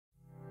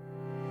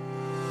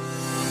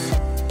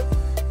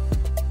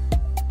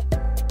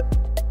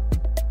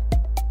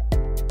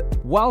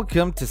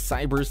Welcome to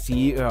Cyber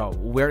CEO,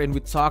 wherein we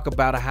talk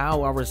about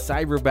how our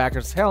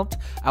cyberbackers helped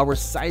our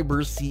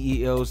cyber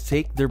CEOs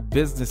take their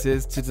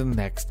businesses to the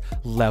next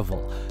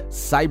level.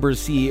 Cyber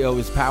CEO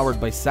is powered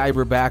by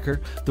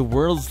Cyberbacker, the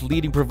world's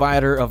leading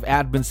provider of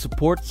admin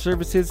support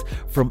services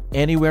from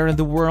anywhere in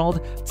the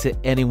world to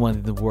anyone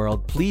in the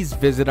world. Please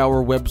visit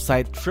our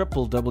website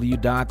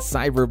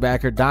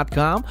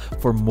www.cyberbacker.com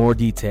for more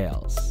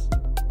details.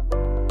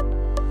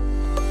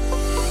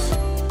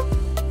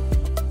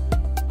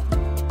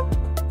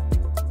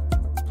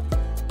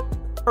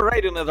 All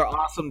right, another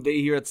awesome day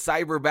here at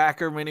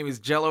Cyberbacker. My name is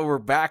Jello. We're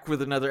back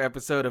with another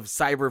episode of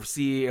Cyber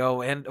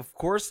CEO. And of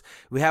course,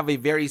 we have a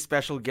very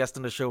special guest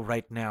on the show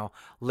right now.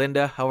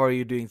 Linda, how are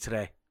you doing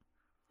today?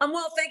 I'm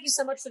well. Thank you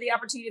so much for the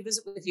opportunity to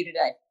visit with you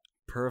today.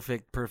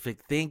 Perfect.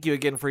 Thank you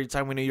again for your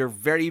time. We know you're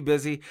very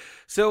busy.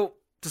 So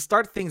to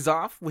start things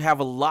off, we have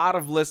a lot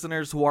of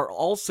listeners who are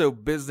also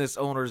business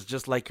owners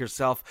just like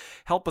yourself.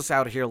 Help us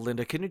out here,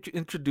 Linda. Can you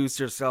introduce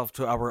yourself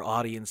to our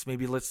audience?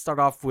 Maybe let's start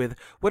off with,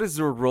 what is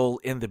your role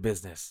in the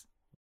business?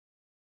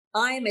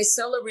 I am a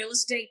solo real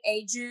estate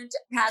agent.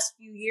 Past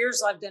few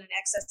years, I've done in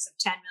excess of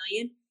 10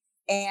 million,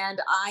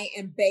 and I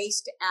am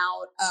based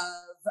out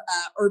of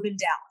urban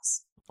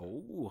Dallas.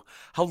 Oh,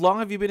 how long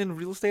have you been in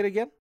real estate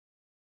again?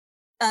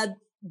 April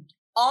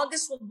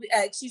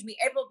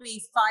will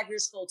be 5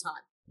 years full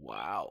time.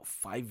 Wow,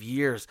 5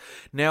 years.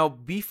 Now,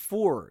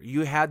 before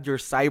you had your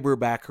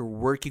cyberbacker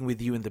working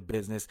with you in the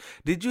business,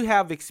 did you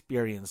have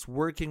experience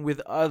working with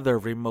other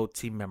remote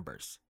team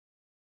members?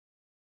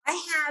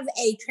 I have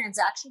a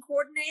transaction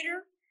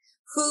coordinator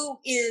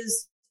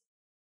who's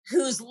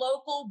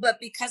local, but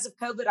because of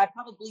COVID, I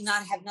probably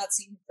have not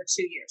seen him for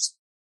 2 years.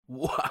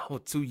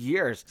 Wow, 2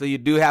 years. So you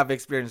do have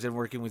experience in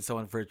working with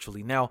someone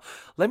virtually. Now,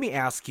 let me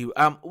ask you,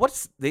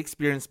 what's the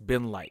experience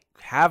been like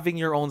having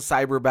your own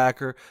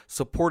cyberbacker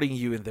supporting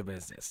you in the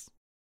business?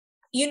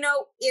 You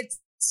know, it's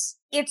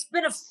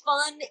been a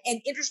fun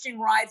and interesting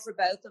ride for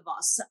both of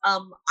us.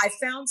 I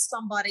found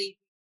somebody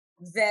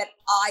that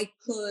I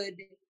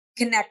could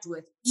connect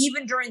with,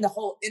 even during the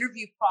whole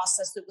interview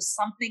process. There was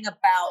something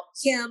about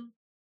him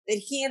that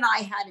he and I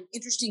had an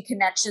interesting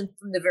connection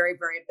from the very,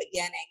 very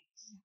beginning.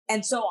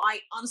 And so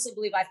I honestly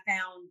believe I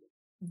found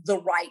the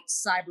right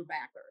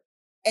cyberbacker.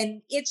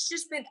 And it's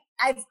just been,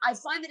 I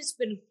find that it's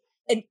been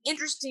an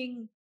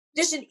interesting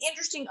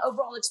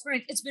overall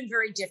experience. It's been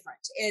very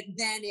different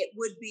than it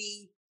would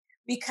be,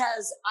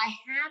 because I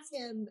have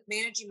him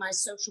managing my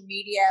social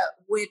media,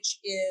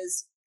 which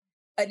is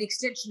an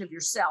extension of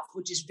yourself,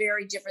 which is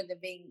very different than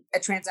being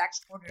a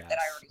transaction coordinator that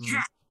I already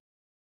had.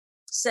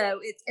 So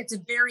it's a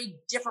very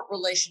different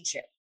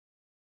relationship.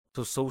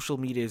 So social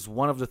media is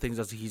one of the things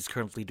that he's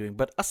currently doing.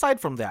 But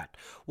aside from that,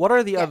 what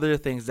are the other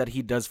things that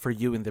he does for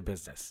you in the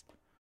business?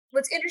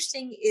 What's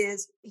interesting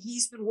is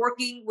he's been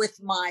working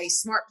with my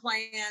smart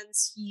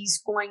plans.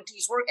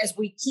 As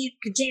we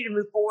continue to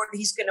move forward,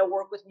 he's going to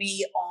work with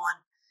me on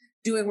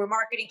doing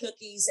remarketing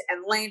cookies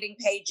and landing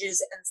pages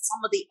and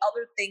some of the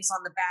other things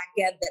on the back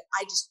end that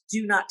I just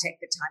do not take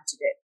the time to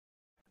do.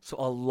 So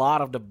a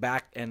lot of the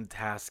back end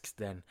tasks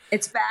then.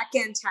 It's back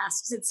end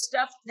tasks. It's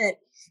stuff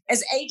that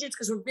as agents,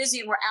 because we're busy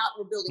and we're out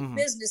and we're building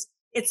business,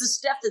 it's the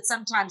stuff that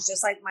sometimes,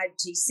 just like my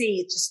TC,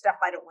 it's just stuff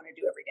I don't want to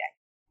do every day.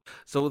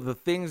 So the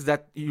things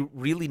that you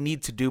really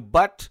need to do,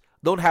 but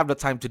don't have the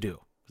time to do.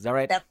 Is that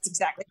right? That's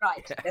exactly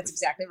right. That's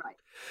exactly right.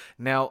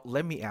 Now,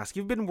 let me ask,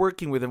 you've been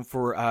working with him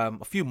for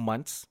a few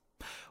months.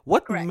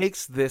 What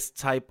makes this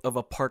type of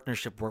a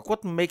partnership work?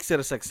 What makes it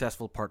a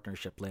successful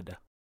partnership, Linda?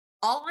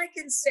 All I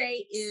can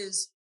say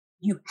is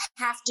you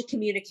have to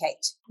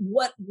communicate.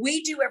 What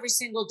we do every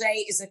single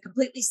day is a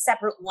completely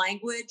separate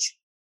language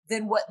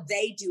than what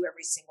they do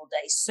every single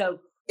day.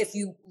 So if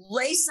you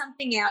lay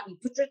something out, you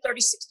put your 30,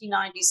 60,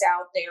 90s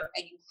out there,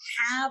 and you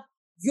have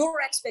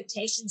your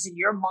expectations in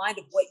your mind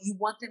of what you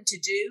want them to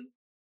do,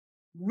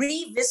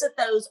 revisit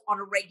those on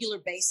a regular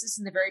basis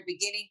in the very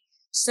beginning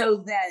so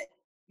that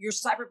your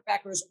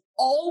cyberbacker is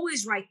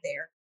always right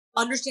there,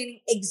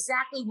 understanding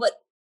exactly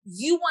what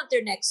you want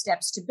their next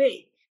steps to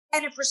be.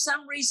 And if for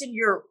some reason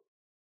you're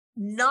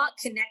not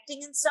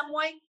connecting in some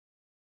way,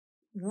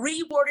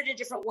 reword it a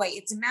different way.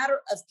 It's a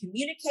matter of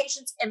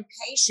communications and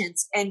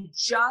patience, and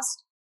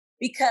just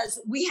because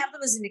we have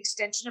them as an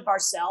extension of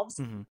ourselves,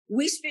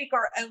 we speak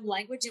our own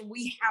language, and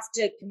we have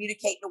to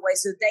communicate in a way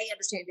so they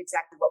understand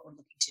exactly what we're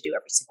looking to do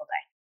every single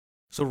day.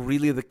 So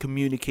really the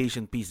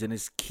communication piece then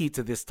is key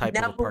to this type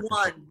of a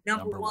partnership.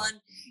 Number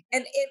one.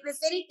 And if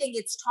anything,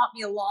 it's taught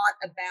me a lot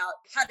about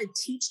how to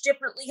teach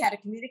differently, how to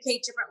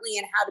communicate differently,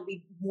 and how to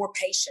be more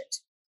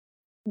patient.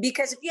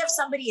 Because if you have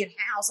somebody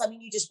in-house,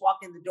 you just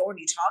walk in the door and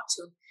you talk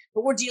to them,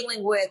 but we're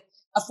dealing with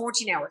a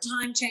 14-hour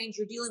time change.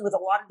 You're dealing with a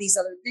lot of these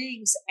other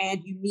things,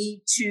 and you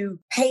need to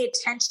pay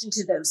attention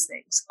to those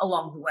things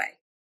along the way.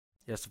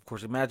 Yes, of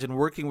course. Imagine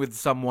working with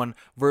someone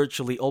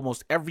virtually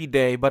almost every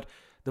day, but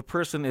the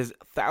person is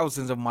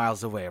thousands of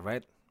miles away,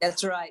 right?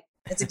 That's right.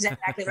 That's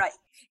exactly right.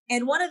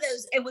 And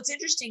what's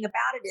interesting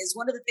about it is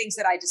one of the things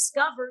that I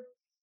discovered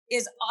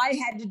is I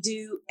had to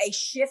do a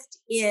shift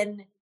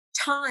in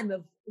time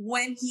of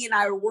when he and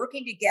I were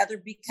working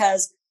together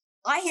because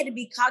I had to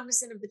be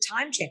cognizant of the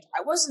time change.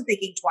 I wasn't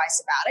thinking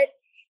twice about it.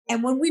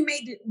 And when we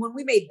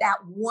made that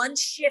one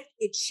shift,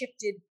 it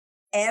shifted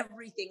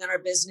everything in our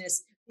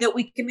business that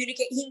we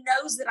communicate. He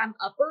knows that I'm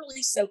up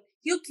early, so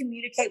he'll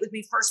communicate with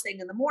me first thing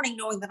in the morning,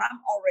 knowing that I'm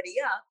already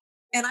up.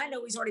 And I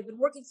know he's already been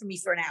working for me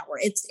for an hour.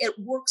 It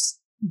works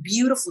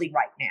beautifully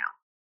right now.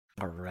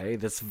 All right,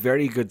 that's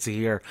very good to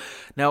hear.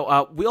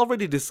 Now, we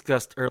already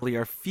discussed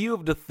earlier a few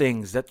of the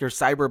things that your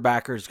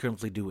cyberbacker is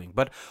currently doing,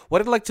 but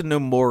what I'd like to know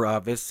more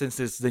of is, since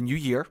it's the new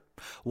year,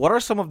 what are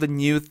some of the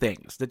new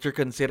things that you're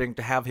considering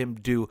to have him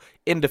do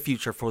in the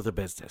future for the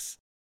business?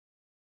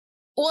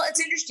 Well, it's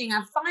interesting.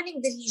 I'm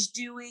finding that he's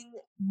doing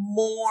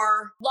a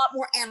lot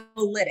more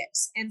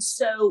analytics. And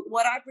so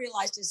what I've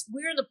realized is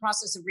we're in the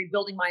process of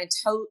rebuilding my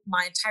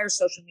entire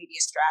social media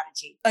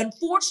strategy.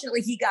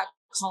 Unfortunately, he got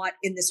caught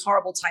in this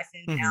horrible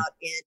typhoon out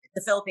in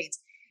the Philippines.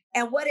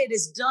 And what it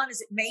has done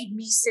is it made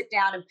me sit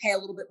down and pay a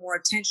little bit more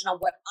attention on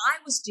what I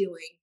was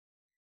doing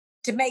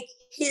to make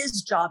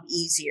his job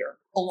easier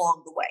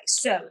along the way.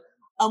 So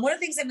one of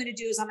the things I'm going to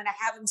do is I'm going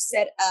to have him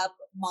set up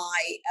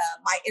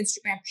my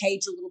Instagram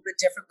page a little bit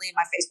differently and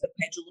my Facebook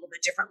page a little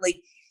bit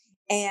differently.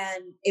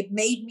 And it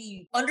made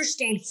me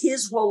understand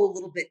his role a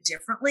little bit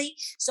differently.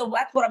 So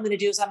that's what I'm going to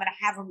do is I'm going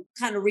to have him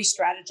kind of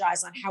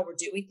re-strategize on how we're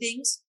doing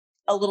things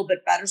a little bit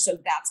better. So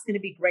that's going to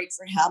be great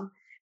for him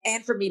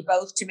and for me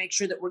both to make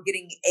sure that we're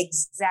getting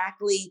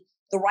exactly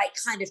the right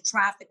kind of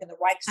traffic and the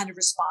right kind of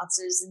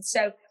responses. And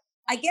so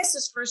I guess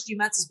this first few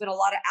months has been a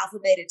lot of alpha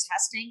beta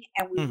testing,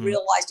 and we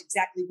realized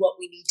exactly what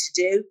we need to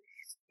do.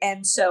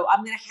 And so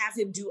I'm going to have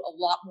him do a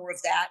lot more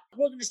of that.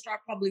 We're going to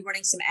start probably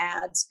running some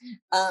ads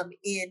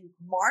in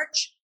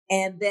March.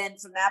 And then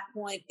from that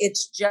point,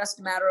 it's just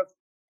a matter of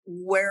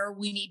where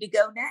we need to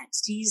go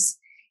next.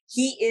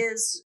 He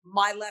is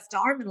my left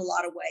arm in a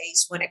lot of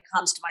ways when it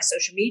comes to my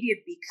social media,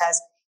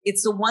 because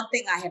it's the one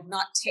thing I have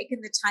not taken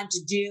the time to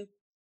do.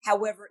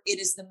 However, it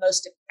is the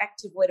most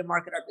effective way to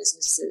market our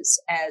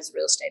businesses as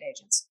real estate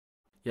agents.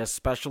 Yes,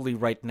 especially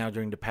right now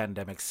during the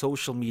pandemic,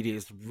 social media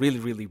is really,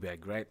 really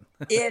big, right?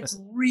 It's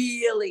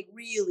really,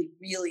 really,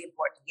 really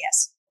important.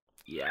 Yes.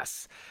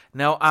 Yes.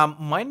 Now,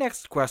 my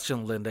next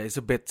question, Linda, is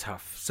a bit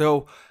tough.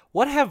 So,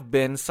 what have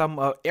been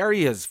some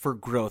areas for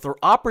growth or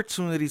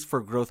opportunities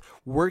for growth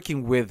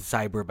working with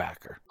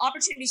Cyberbacker?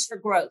 Opportunities for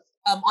growth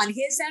on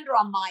his end or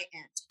on my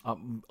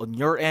end? On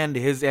your end,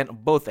 his end,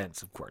 both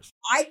ends, of course.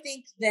 I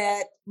think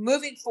that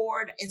moving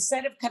forward,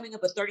 instead of coming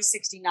up with 30,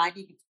 60,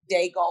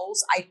 90-day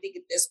goals, I think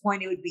at this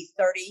point it would be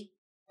 30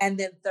 and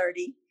then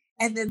 30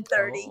 and then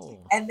 30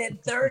 and then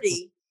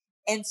 30.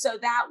 And so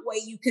that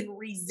way you can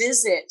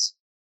revisit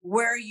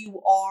where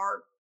you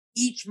are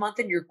each month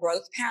in your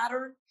growth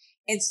pattern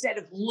instead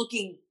of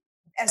looking.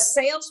 As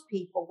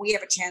salespeople, we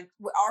have a chance.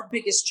 Our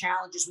biggest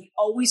challenge is we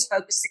always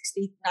focus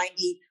 60,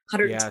 90,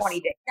 120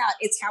 days out.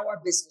 It's how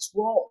our business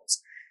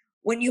rolls.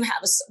 When you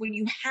have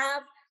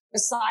a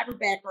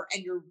cyberbacker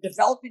and you're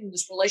developing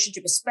this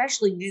relationship,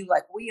 especially new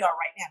like we are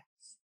right now,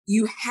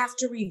 you have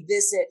to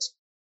revisit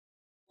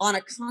on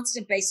a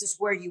constant basis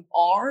where you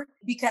are,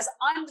 because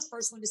I'm the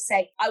first one to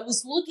say, I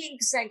was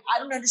saying, I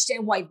don't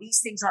understand why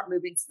these things aren't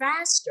moving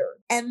faster.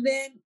 And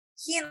then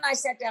he and I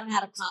sat down and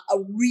had a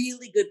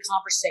really good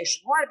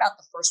conversation right about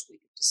the first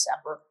week of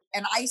December.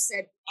 And I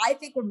said, I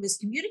think we're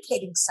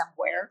miscommunicating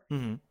somewhere.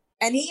 And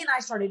he and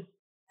I started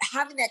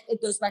having that.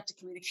 It goes back to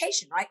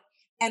communication, right?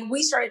 And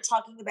we were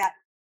talking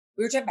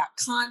about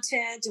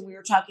content, and we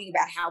were talking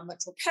about how much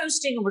we're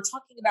posting, and we're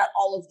talking about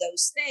all of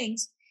those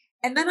things.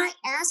 And then I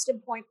asked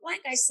him point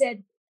blank, I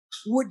said,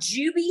 would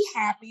you be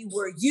happy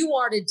where you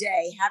are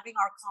today, having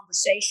our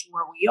conversation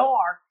where we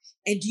are?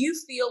 And do you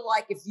feel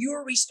like if you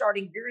were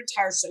restarting your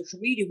entire social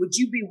media, would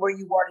you be where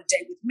you are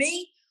today with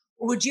me,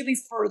 or would you be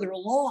further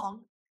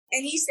along?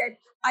 And he said,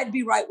 I'd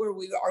be right where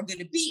we are going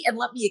to be. And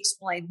let me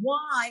explain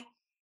why.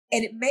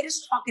 And it made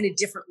us talk in a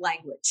different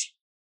language.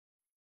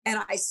 And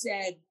I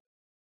said,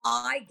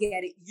 I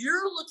get it.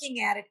 You're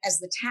looking at it as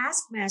the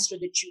taskmaster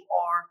that you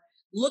are,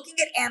 looking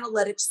at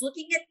analytics,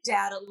 looking at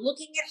data,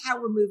 looking at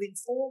how we're moving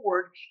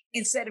forward,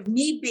 instead of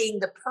me being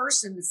the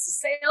person that's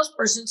the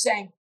salesperson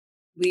saying,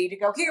 we need to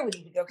go here, we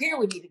need to go here,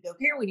 we need to go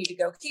here, we need to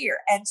go here.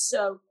 And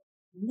so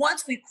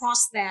once we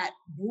crossed that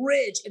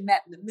bridge and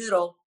met in the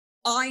middle,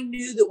 I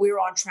knew that we were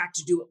on track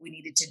to do what we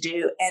needed to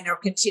do and are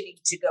continuing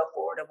to go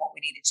forward on what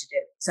we needed to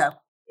do. So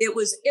it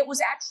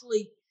was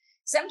actually,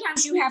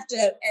 sometimes you have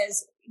to,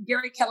 as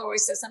Gary Keller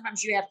always says,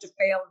 sometimes you have to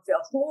fail and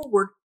fail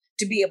forward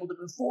to be able to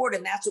move forward.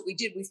 And that's what we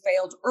did. We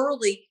failed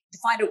early to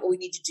find out what we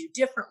need to do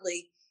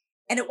differently.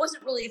 And it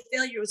wasn't really a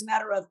failure. It was a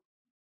matter of,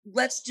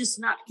 let's just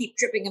not keep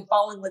tripping and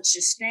falling. Let's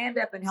just stand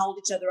up and hold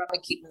each other up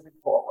and keep moving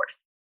forward.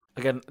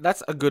 Again,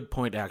 that's a good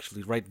point,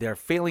 actually, right there.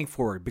 Failing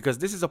forward, because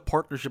this is a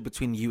partnership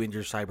between you and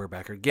your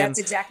cyberbacker. Again, that's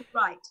exactly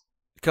right.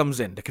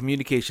 Comes in the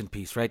communication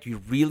piece, right? You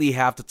really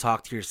have to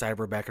talk to your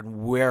cyberbacker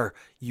where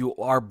you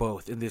are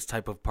both in this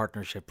type of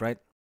partnership, right?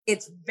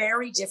 It's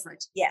very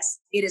different. Yes,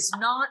 it is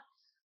not.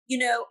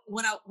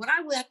 when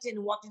I left in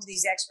and walked into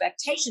these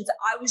expectations,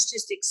 I was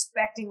just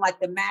expecting like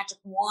the magic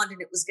wand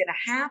and it was going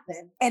to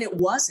happen, and it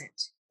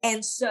wasn't.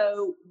 And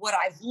so what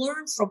I've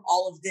learned from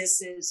all of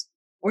this is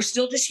we're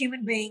still just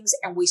human beings,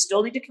 and we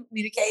still need to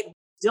communicate,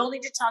 still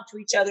need to talk to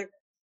each other.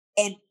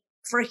 And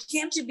for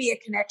him to be a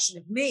connection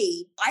of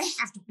me, I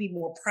have to be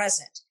more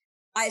present.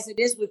 As it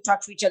is, we've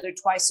talked to each other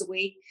twice a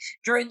week.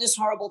 During this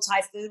horrible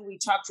typhoon, we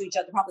talk to each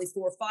other probably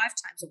 4 or 5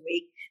 times a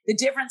week. The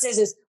difference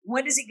is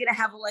when is he going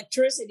to have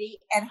electricity,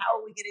 and how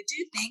are we going to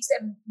do things?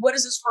 And what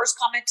is his first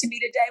comment to me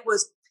today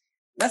was,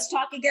 let's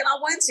talk again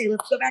on Wednesday.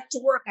 Let's go back to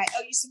work. I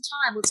owe you some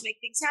time. Let's make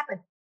things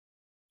happen.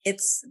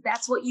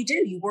 That's what you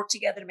do. You work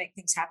together to make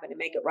things happen and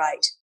make it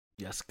right.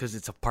 Yes, because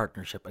it's a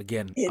partnership.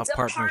 Again, It's a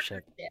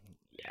partnership.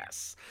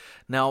 Yes.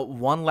 Now,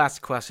 one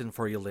last question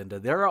for you, Linda.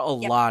 There are a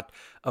lot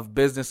of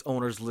business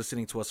owners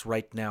listening to us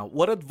right now.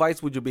 What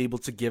advice would you be able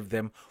to give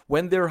them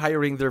when they're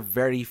hiring their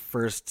very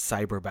first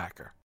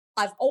cyberbacker?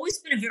 I've always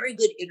been a very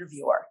good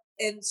interviewer.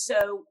 And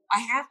so I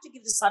have to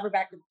give the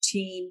cyberbacker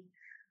team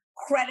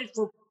credit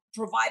for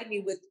providing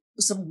me with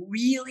some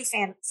really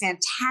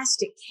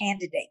fantastic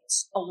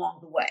candidates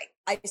along the way.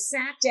 I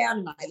sat down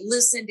and I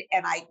listened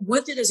and I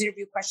went through those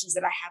interview questions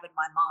that I have in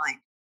my mind.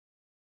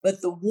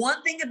 But the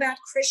one thing about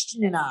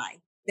Christian and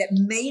I that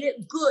made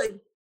it good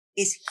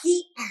is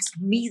he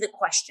asked me the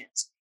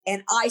questions.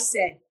 And I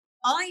said,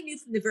 I knew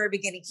from the very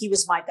beginning he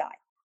was my guy.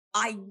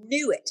 I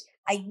knew it.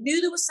 I knew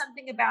there was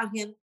something about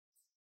him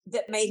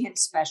that made him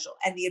special.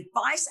 And the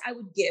advice I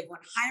would give when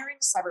hiring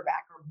a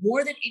cyberbacker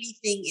more than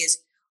anything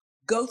is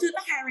go through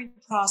the hiring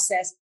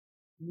process,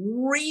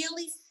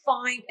 really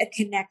find a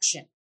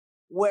connection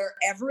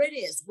wherever it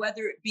is,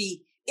 whether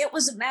it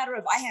was a matter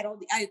of I had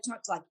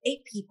talked to like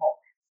 8 people.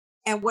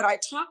 And when I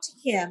talked to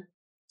him,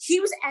 he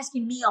was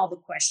asking me all the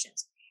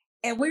questions.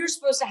 And we were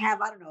supposed to have,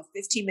 a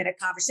 15-minute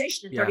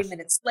conversation. And 30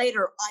 minutes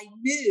later, I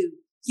knew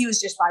he was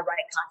just my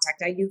right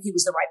contact. I knew he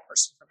was the right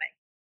person for me.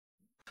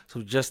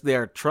 So just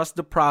there, trust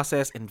the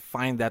process and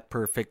find that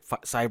perfect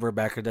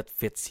cyberbacker that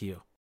fits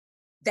you.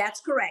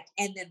 That's correct.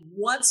 And then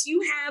once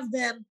you have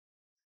them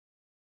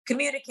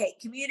communicate,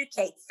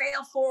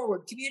 fail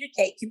forward,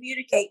 communicate,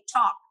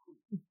 talk.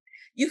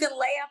 You can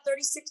lay out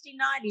 30, 60,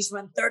 90s,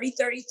 run 30,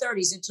 30,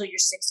 30s until your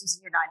 60s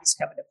and your 90s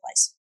come into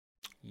place.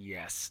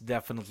 Yes,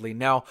 definitely.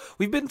 Now,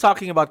 we've been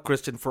talking about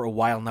Christian for a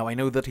while now. I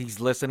know that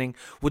he's listening.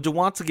 Would you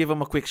want to give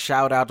him a quick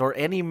shout out or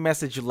any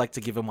message you'd like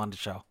to give him on the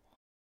show?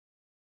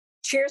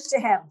 Cheers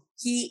to him.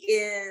 He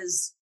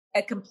is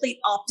a complete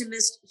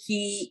optimist.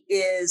 He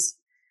is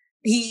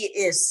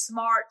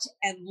smart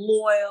and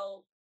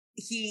loyal.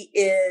 He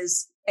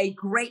is a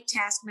great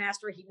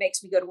taskmaster. He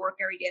makes me go to work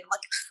every day. And I'm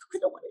like, I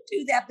don't want to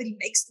do that, but he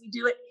makes me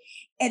do it.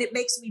 And it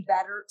makes me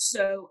better.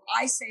 So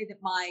I say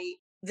that my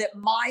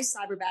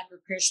cyberbacker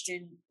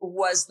Christian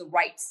was the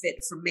right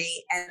fit for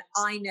me. And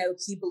I know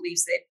he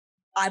believes that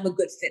I'm a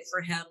good fit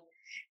for him.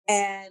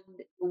 And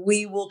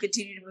we will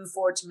continue to move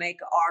forward to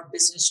make our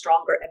business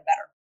stronger and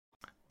better.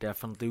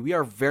 Definitely. We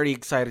are very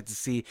excited to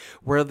see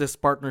where this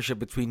partnership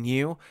between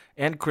you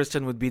and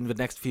Christian would be in the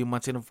next few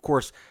months. And of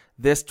course,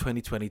 this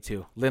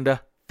 2022.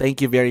 Linda,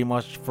 thank you very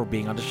much for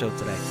being on the show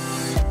today.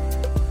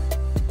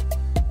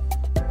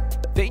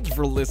 Thank you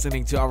for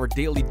listening to our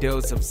daily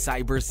dose of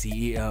Cyber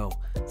CEO.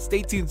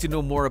 Stay tuned to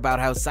know more about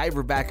how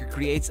Cyberbacker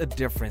creates a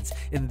difference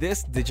in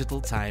this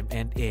digital time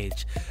and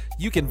age.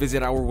 You can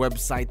visit our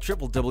website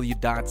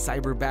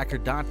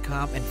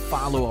www.cyberbacker.com and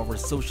follow our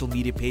social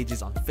media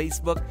pages on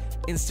Facebook,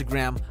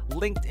 Instagram,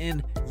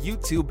 LinkedIn,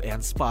 YouTube,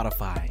 and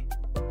Spotify.